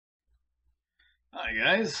Hi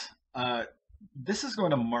guys. This is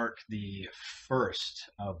going to mark the first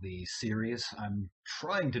of the series I'm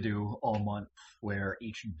trying to do all month, where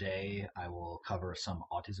each day I will cover some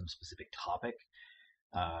autism specific topic,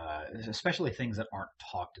 especially things that aren't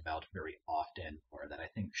talked about very often or that I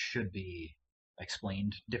think should be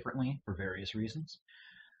explained differently for various reasons.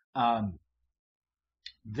 Um,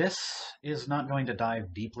 this is not going to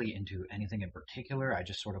dive deeply into anything in particular. I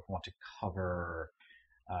just sort of want to cover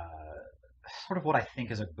uh, sort of what I think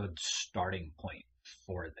is a good starting point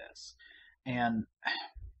for this. And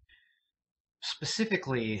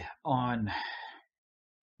specifically on,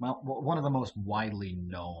 well, one of the most widely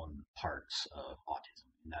known parts of autism,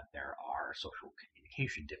 in that there are social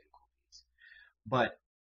communication difficulties. But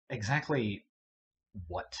exactly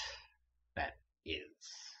what that is,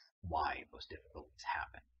 why those difficulties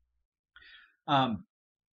happen. Um,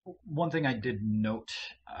 One thing I did note,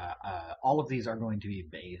 all of these are going to be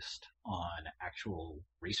based on actual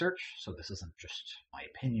research. So this isn't just my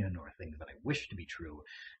opinion or things that I wish to be true.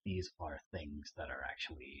 These are things that are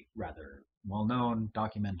actually rather well known,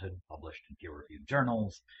 documented, published in peer reviewed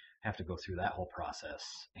journals. Have to go through that whole process.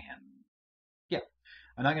 And yeah,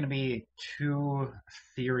 I'm not going to be too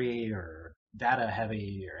theory or data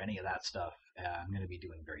heavy or any of that stuff. I'm going to be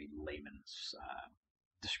doing very layman's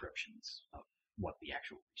descriptions of what the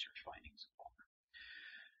actual research findings are.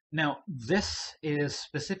 Now, this is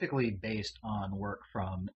specifically based on work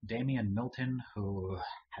from Damian Milton, who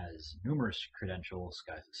has numerous credentials.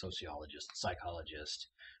 Guy's a sociologist, psychologist,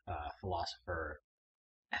 philosopher,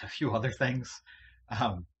 and a few other things.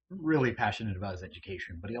 Really passionate about his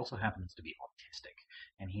education, but he also happens to be autistic.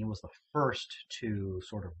 And he was the first to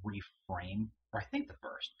sort of reframe, or I think the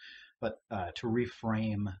first, but to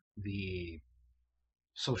reframe the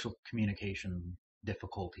social communication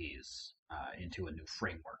difficulties into a new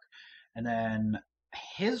framework. And then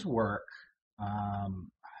his work on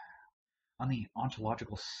the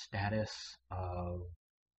ontological status of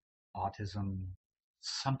autism,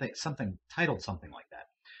 something titled something like that,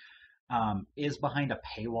 is behind a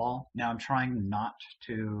paywall. Now I'm trying not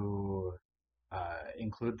to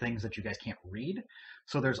include things that you guys can't read.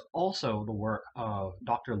 So there's also the work of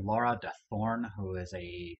Dr. Laura DeThorne, who is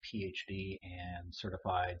a PhD and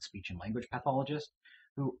certified speech and language pathologist,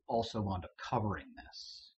 who also wound up covering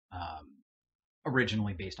this,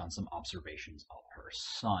 originally based on some observations of her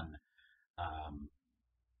son, um,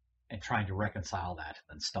 and trying to reconcile that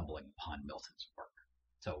and then stumbling upon Milton's work.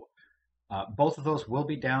 So both of those will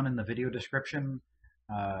be down in the video description.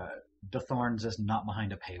 Uh, DeThorne's is not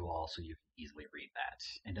behind a paywall, so you can easily read that.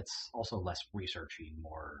 And it's also less researchy,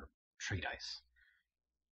 more treatise.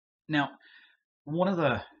 Now, one of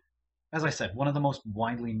the, as I said, one of the most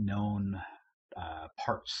widely known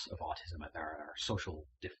parts of autism are social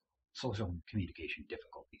communication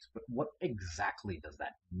difficulties. But what exactly does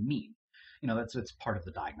that mean? You know, it's part of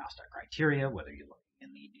the diagnostic criteria, whether you're looking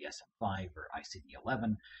in the DSM-5 or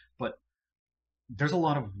ICD-11. But there's a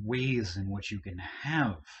lot of ways in which you can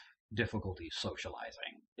have difficulty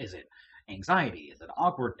socializing. Is it anxiety? Is it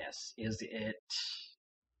awkwardness? Is it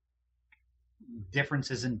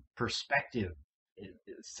differences in perspective? Is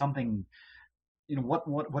something,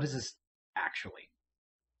 what is this actually?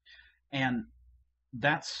 And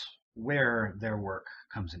that's where their work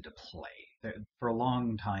comes into play. For a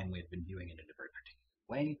long time, we had been viewing it in a very particular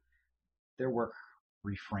way. Their work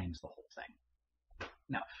reframes the whole thing.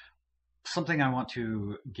 Now, something I want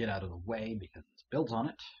to get out of the way because it's built on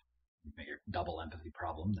it, your double empathy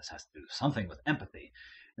problem, this has to do something with empathy,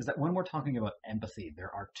 is that when we're talking about empathy,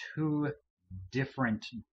 there are two different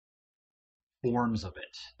forms of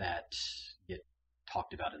it that get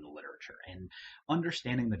talked about in the literature. And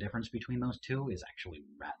understanding the difference between those two is actually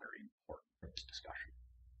rather important for this discussion.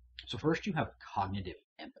 So, first, you have cognitive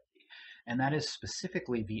empathy, and that is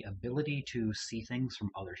specifically the ability to see things from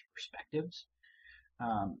others' perspectives.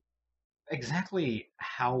 Um, exactly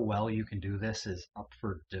how well you can do this is up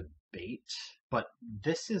for debate, but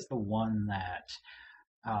this is the one that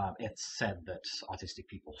it's said that autistic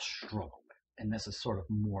people struggle with. And this is sort of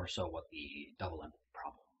more so what the double empathy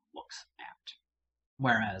problem looks at.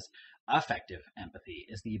 Whereas affective empathy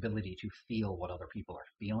is the ability to feel what other people are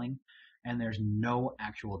feeling, and there's no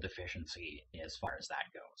actual deficiency as far as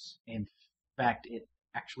that goes. In fact, it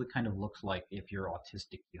actually kind of looks like if you're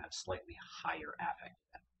autistic, you have slightly higher affective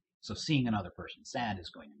empathy. So seeing another person sad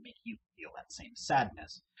is going to make you feel that same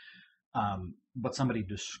sadness. But somebody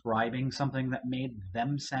describing something that made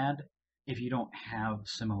them sad, if you don't have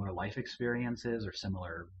similar life experiences or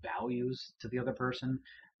similar values to the other person,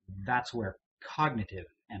 that's where cognitive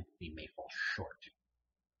empathy may fall short.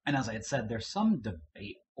 And as I had said, there's some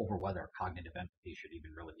debate over whether cognitive empathy should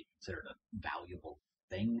even really be considered a valuable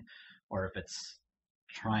thing, or if it's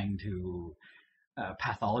trying to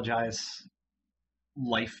pathologize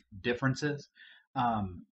life differences.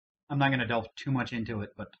 Um, I'm not going to delve too much into it,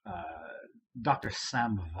 but Dr.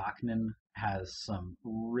 Sam Vaknin has some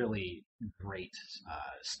really great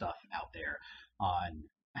stuff out there on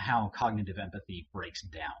how cognitive empathy breaks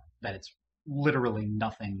down. That it's literally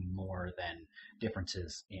nothing more than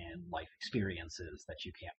differences in life experiences that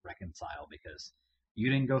you can't reconcile because you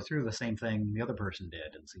didn't go through the same thing the other person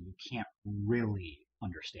did, and so you can't really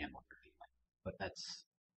understand what they're feeling. But that's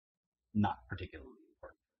not particularly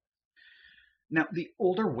important. Now, the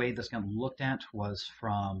older way this got looked at was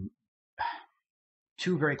from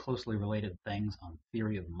two very closely related things on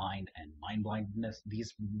theory of mind and mind blindness.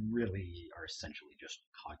 These really are essentially just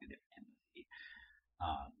cognitive empathy.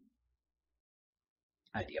 Um,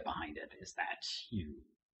 idea behind it is that you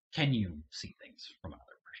see things from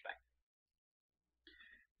another perspective.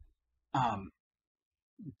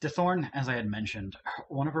 DeThorne, as I had mentioned,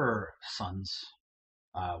 one of her sons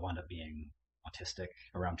wound up being autistic.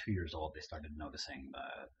 Around 2 years old, they started noticing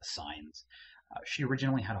the signs. She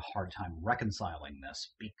originally had a hard time reconciling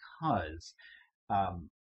this because um,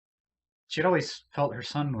 she had always felt her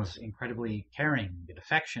son was incredibly caring and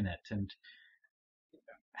affectionate, and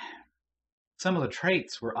some of the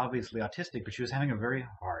traits were obviously autistic, but she was having a very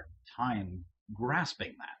hard time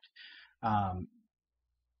grasping that.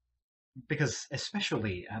 Because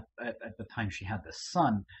especially at the time she had this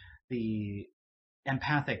son, the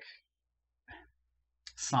empathic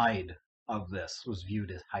side of this was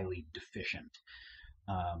viewed as highly deficient.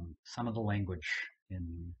 Some of the language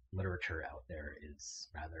in literature out there is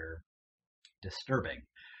rather disturbing.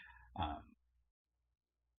 Um,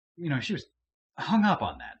 she was hung up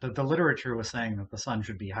on that. The literature was saying that the son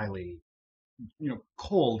should be highly,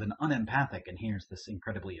 cold and unempathic, and here's this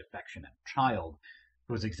incredibly affectionate child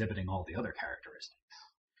who is exhibiting all the other characteristics.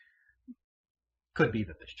 Could be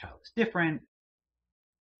that this child is different,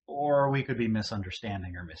 or we could be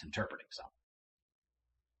misunderstanding or misinterpreting something.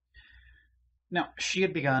 Now, she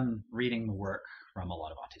had begun reading the work from a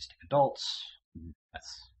lot of autistic adults.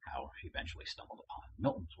 That's how she eventually stumbled upon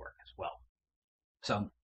Milton's work as well. So,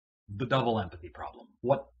 the double empathy problem.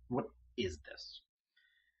 What is this?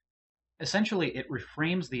 Essentially, it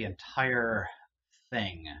reframes the entire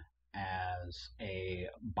thing as a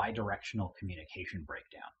bidirectional communication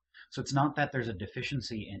breakdown. So it's not that there's a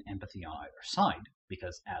deficiency in empathy on either side,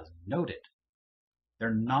 because as noted,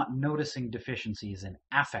 they're not noticing deficiencies in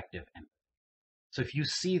affective empathy. So if you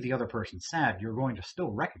see the other person sad, you're going to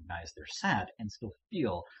still recognize they're sad and still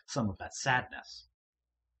feel some of that sadness.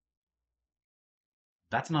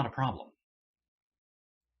 That's not a problem.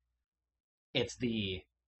 It's the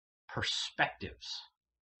perspectives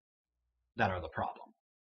that are the problem.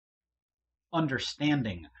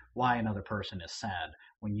 Understanding why another person is sad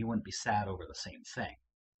when you wouldn't be sad over the same thing.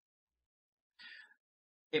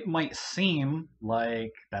 It might seem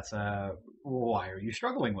like that's why are you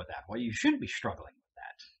struggling with that? Well, you shouldn't be struggling with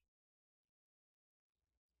that.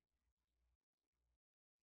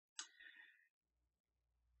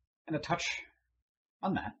 And a touch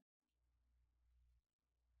on that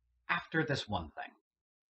after this one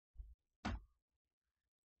thing.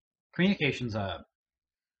 Communication's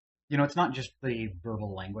it's not just the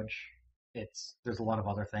verbal language. There's a lot of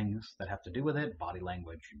other things that have to do with it, body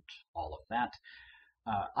language and all of that.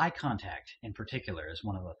 Eye contact, in particular, is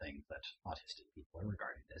one of the things that autistic people are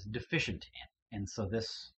regarded as deficient in. And so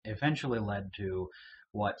this eventually led to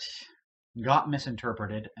what got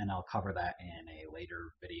misinterpreted, and I'll cover that in a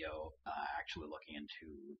later video, actually looking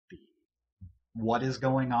into what is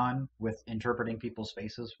going on with interpreting people's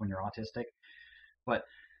faces when you're autistic. But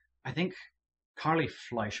I think Carly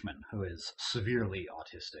Fleischman, who is severely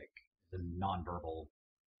autistic, the nonverbal,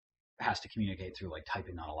 has to communicate through like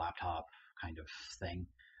typing on a laptop kind of thing.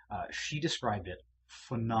 She described it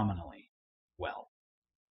phenomenally well.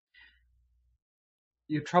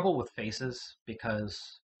 You have trouble with faces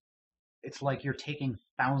because it's like you're taking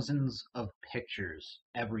thousands of pictures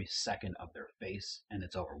every second of their face, and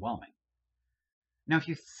it's overwhelming. Now, if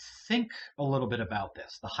you think a little bit about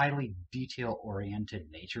this, the highly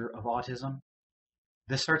detail-oriented nature of autism,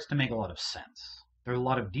 this starts to make a lot of sense. There are a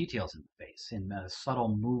lot of details in the face, in the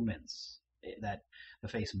subtle movements that the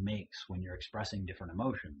face makes when you're expressing different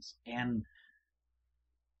emotions. And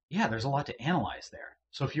yeah, there's a lot to analyze there.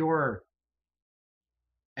 So if you're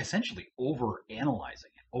essentially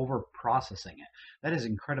over-analyzing it, over-processing it, that is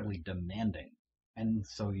incredibly demanding. And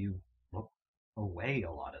so you look away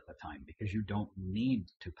a lot of the time because you don't need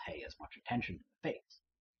to pay as much attention to the face.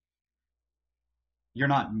 You're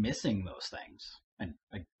not missing those things. And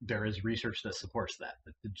there is research that supports that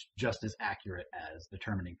it's just as accurate as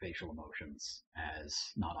determining facial emotions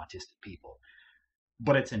as non-autistic people.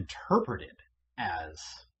 But it's interpreted as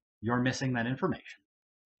you're missing that information.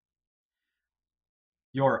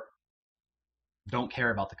 You don't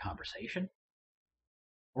care about the conversation,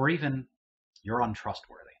 or even you're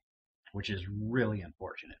untrustworthy, which is really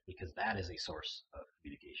unfortunate because that is a source of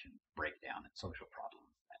communication breakdown and social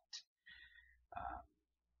problems that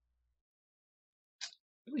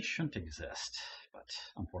really shouldn't exist, but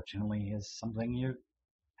unfortunately is something you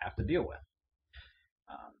have to deal with.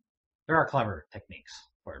 Um, there are clever techniques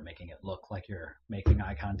for making it look like you're making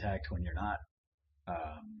eye contact when you're not.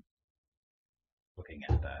 Um, Looking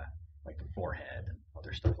at the forehead and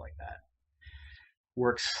other stuff like that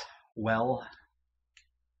works well.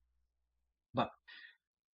 But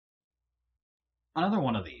another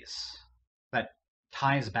one of these that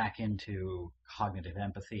ties back into cognitive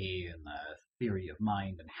empathy and the theory of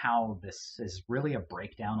mind and how this is really a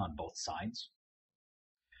breakdown on both sides.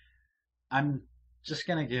 I'm just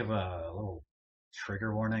going to give a little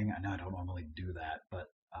trigger warning. I know I don't normally do that,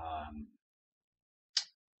 but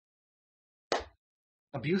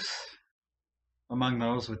abuse among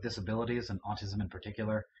those with disabilities and autism in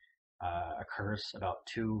particular occurs about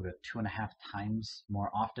 2 to 2.5 times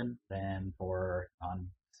more often than for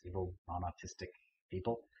non-disabled, non-autistic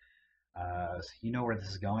people. So you know where this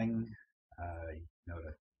is going. You know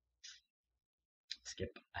to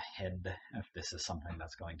skip ahead if this is something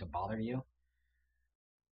that's going to bother you.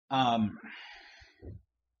 A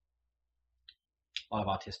lot of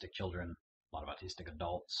autistic children, a lot of autistic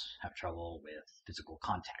adults have trouble with physical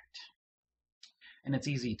contact. And it's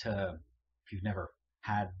easy to, if you've never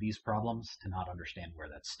had these problems, to not understand where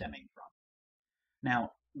that's stemming from.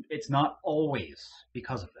 Now, it's not always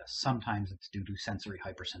because of this. Sometimes it's due to sensory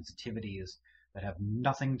hypersensitivities that have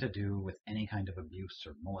nothing to do with any kind of abuse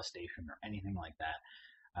or molestation or anything like that.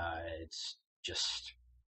 It's just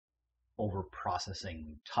over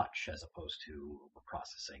processing touch as opposed to over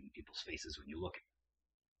processing people's faces when you look at them.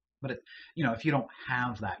 But if you don't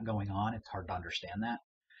have that going on, it's hard to understand that.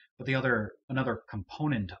 But another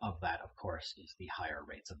component of that, of course, is the higher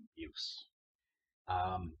rates of abuse.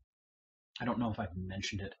 I don't know if I've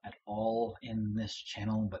mentioned it at all in this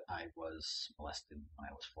channel, but I was molested when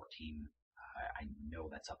I was 14. I know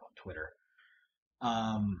that's up on Twitter.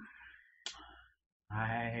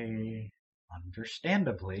 I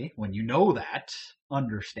understandably, when you know that,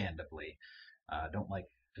 understandably, don't like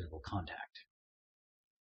physical contact.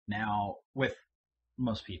 Now, with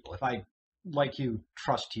most people, if I like you,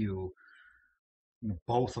 trust you,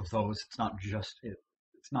 both of those, it's not just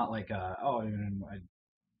it's not like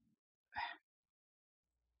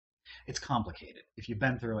it's complicated. If you've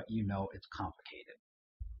been through it, you know it's complicated.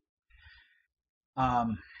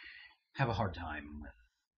 Have a hard time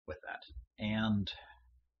with that, and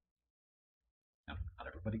not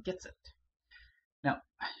everybody gets it. Now,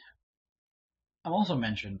 I've also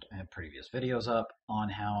mentioned, I have previous videos up on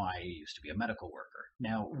how I used to be a medical worker.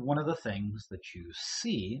 Now, one of the things that you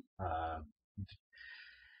see,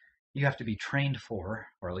 you have to be trained for,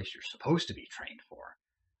 or at least you're supposed to be trained for,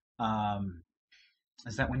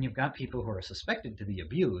 is that when you've got people who are suspected to be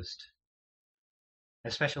abused,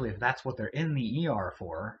 especially if that's what they're in the ER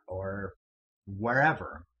for, or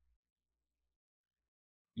wherever,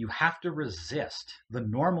 you have to resist the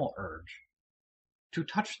normal urge to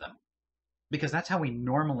touch them. Because that's how we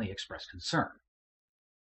normally express concern.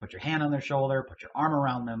 Put your hand on their shoulder, put your arm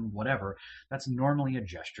around them, whatever. That's normally a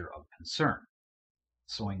gesture of concern.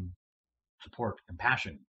 Showing support,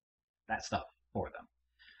 compassion, that stuff for them.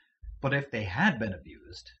 But if they had been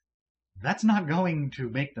abused, that's not going to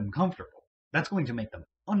make them comfortable. That's going to make them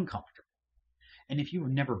uncomfortable. And if you've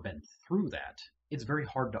never been through that, it's very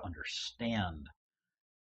hard to understand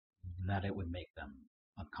that it would make them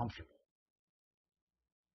uncomfortable.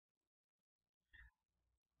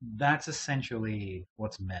 That's essentially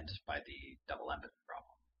what's meant by the double empathy problem.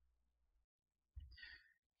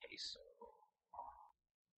 Okay, so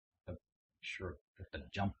I'm sure have to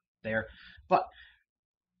jump there. But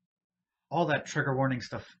all that trigger warning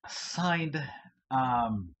stuff aside,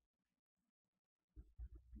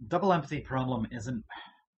 double empathy problem isn't.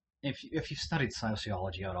 If you've studied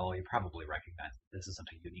sociology at all, you probably recognize that this isn't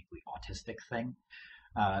a uniquely autistic thing.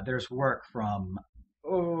 There's work from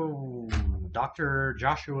Dr.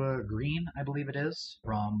 Joshua Green, I believe it is,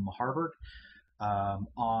 from Harvard,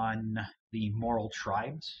 on the moral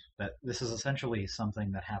tribes. That this is essentially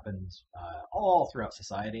something that happens all throughout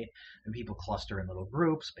society, and people cluster in little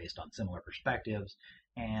groups based on similar perspectives,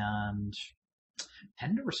 and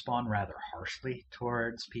tend to respond rather harshly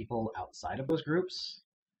towards people outside of those groups.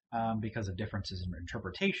 because of differences in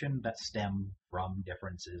interpretation that stem from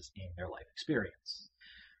differences in their life experience.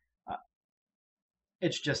 Uh,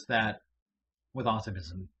 it's just that with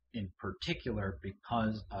autism in particular,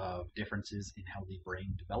 because of differences in how the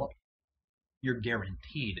brain develops, you're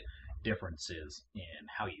guaranteed differences in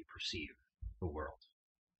how you perceive the world.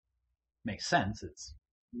 Makes sense. It's,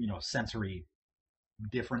 sensory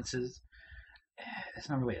differences. It's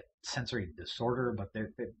not really a sensory disorder, but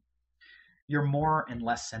you're more and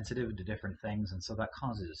less sensitive to different things, and so that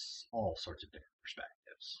causes all sorts of different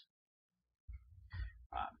perspectives.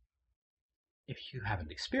 If you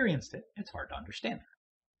haven't experienced it, it's hard to understand.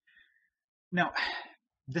 Now,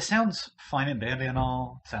 this sounds fine and dandy and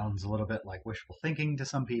all, sounds a little bit like wishful thinking to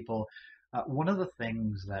some people. One of the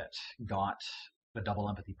things that got the double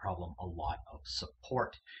empathy problem a lot of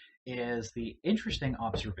support is the interesting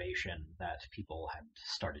observation that people had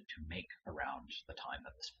started to make around the time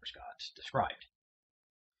that this first got described.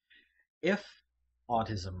 If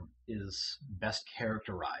autism is best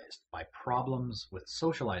characterized by problems with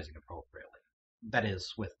socializing appropriately, that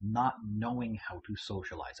is, with not knowing how to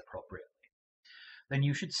socialize appropriately, then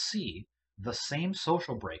you should see the same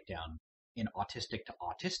social breakdown in autistic to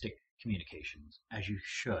autistic communications as you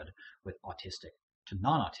should with autistic to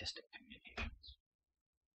non-autistic communications.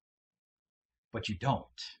 But you don't.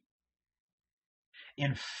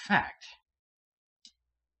 In fact,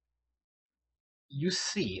 you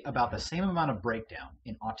see about the same amount of breakdown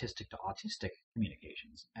in autistic to autistic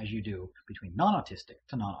communications as you do between non-autistic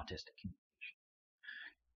to non-autistic communication.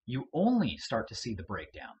 You only start to see the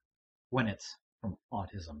breakdown when it's from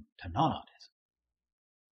autism to non-autism.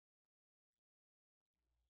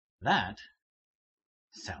 That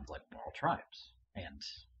sounds like moral tribes and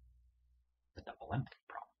the double empathy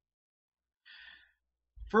problem.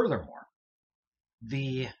 Furthermore,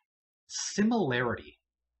 the similarity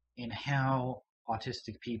in how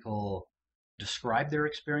autistic people describe their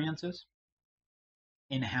experiences,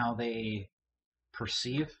 in how they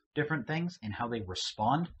perceive different things, and how they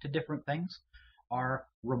respond to different things are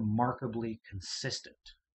remarkably consistent.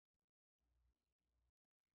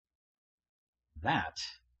 That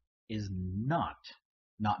is not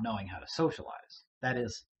knowing how to socialize. That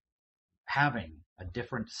is having a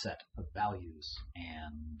different set of values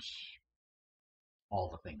and all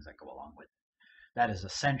the things that go along with it. That is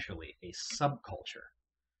essentially a subculture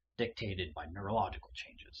dictated by neurological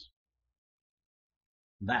changes.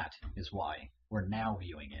 That is why we're now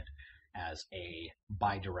viewing it as a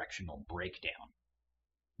bidirectional breakdown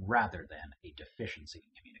rather than a deficiency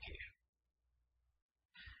in communication.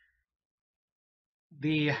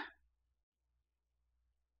 The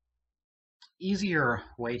easier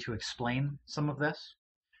way to explain some of this,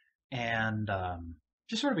 and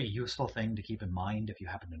just sort of a useful thing to keep in mind if you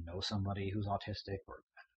happen to know somebody who's autistic or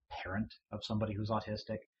a parent of somebody who's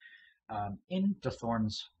autistic, in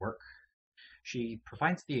DeThorne's work, she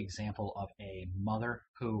provides the example of a mother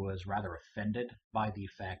who was rather offended by the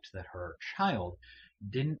fact that her child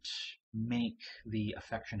didn't make the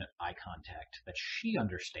affectionate eye contact that she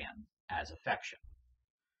understands as affection.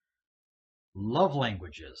 Love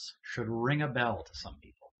languages should ring a bell to some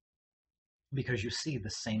people because you see the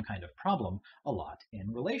same kind of problem a lot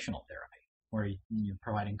in relational therapy, where you're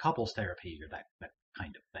providing couples therapy or that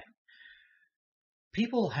kind of thing.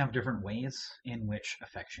 People have different ways in which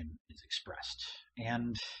affection is expressed,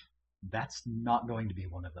 and that's not going to be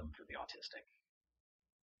one of them for the autistic.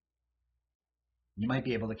 You might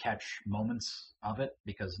be able to catch moments of it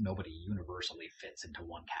because nobody universally fits into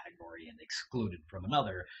one category and excluded from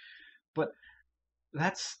another, but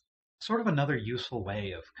that's sort of another useful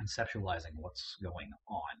way of conceptualizing what's going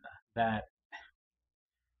on. That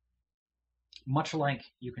much like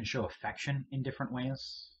you can show affection in different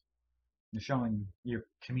ways, you're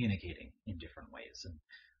communicating in different ways, and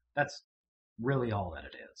that's really all that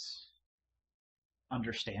it is.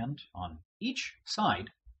 Understand on each side,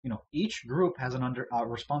 each group has a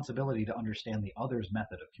responsibility to understand the other's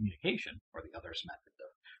method of communication or the other's method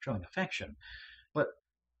of showing affection, but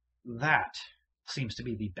that seems to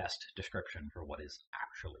be the best description for what is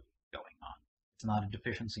actually going on. It's not a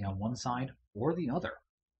deficiency on one side or the other,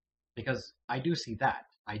 because I do see that.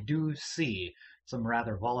 I do see some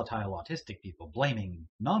rather volatile autistic people blaming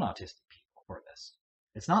non-autistic people for this.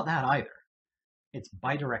 It's not that either. It's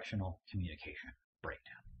bidirectional communication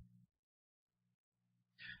breakdown.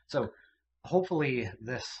 So hopefully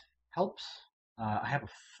this helps. I have a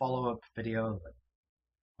follow-up video that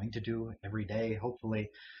I'm going to do every day, hopefully,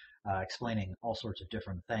 explaining all sorts of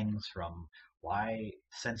different things, from why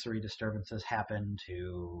sensory disturbances happen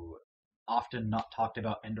to often not talked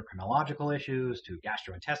about endocrinological issues to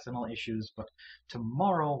gastrointestinal issues, but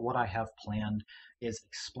tomorrow what I have planned is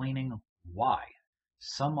explaining why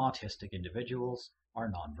some autistic individuals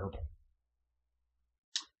are nonverbal.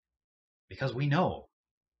 Because we know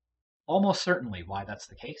almost certainly why that's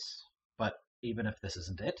the case, but even if this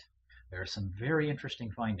isn't it, there are some very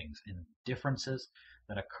interesting findings in differences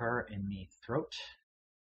that occur in the throat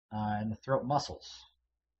and the throat muscles.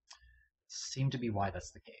 Seem to be why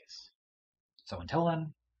that's the case. So until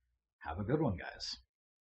then, have a good one, guys.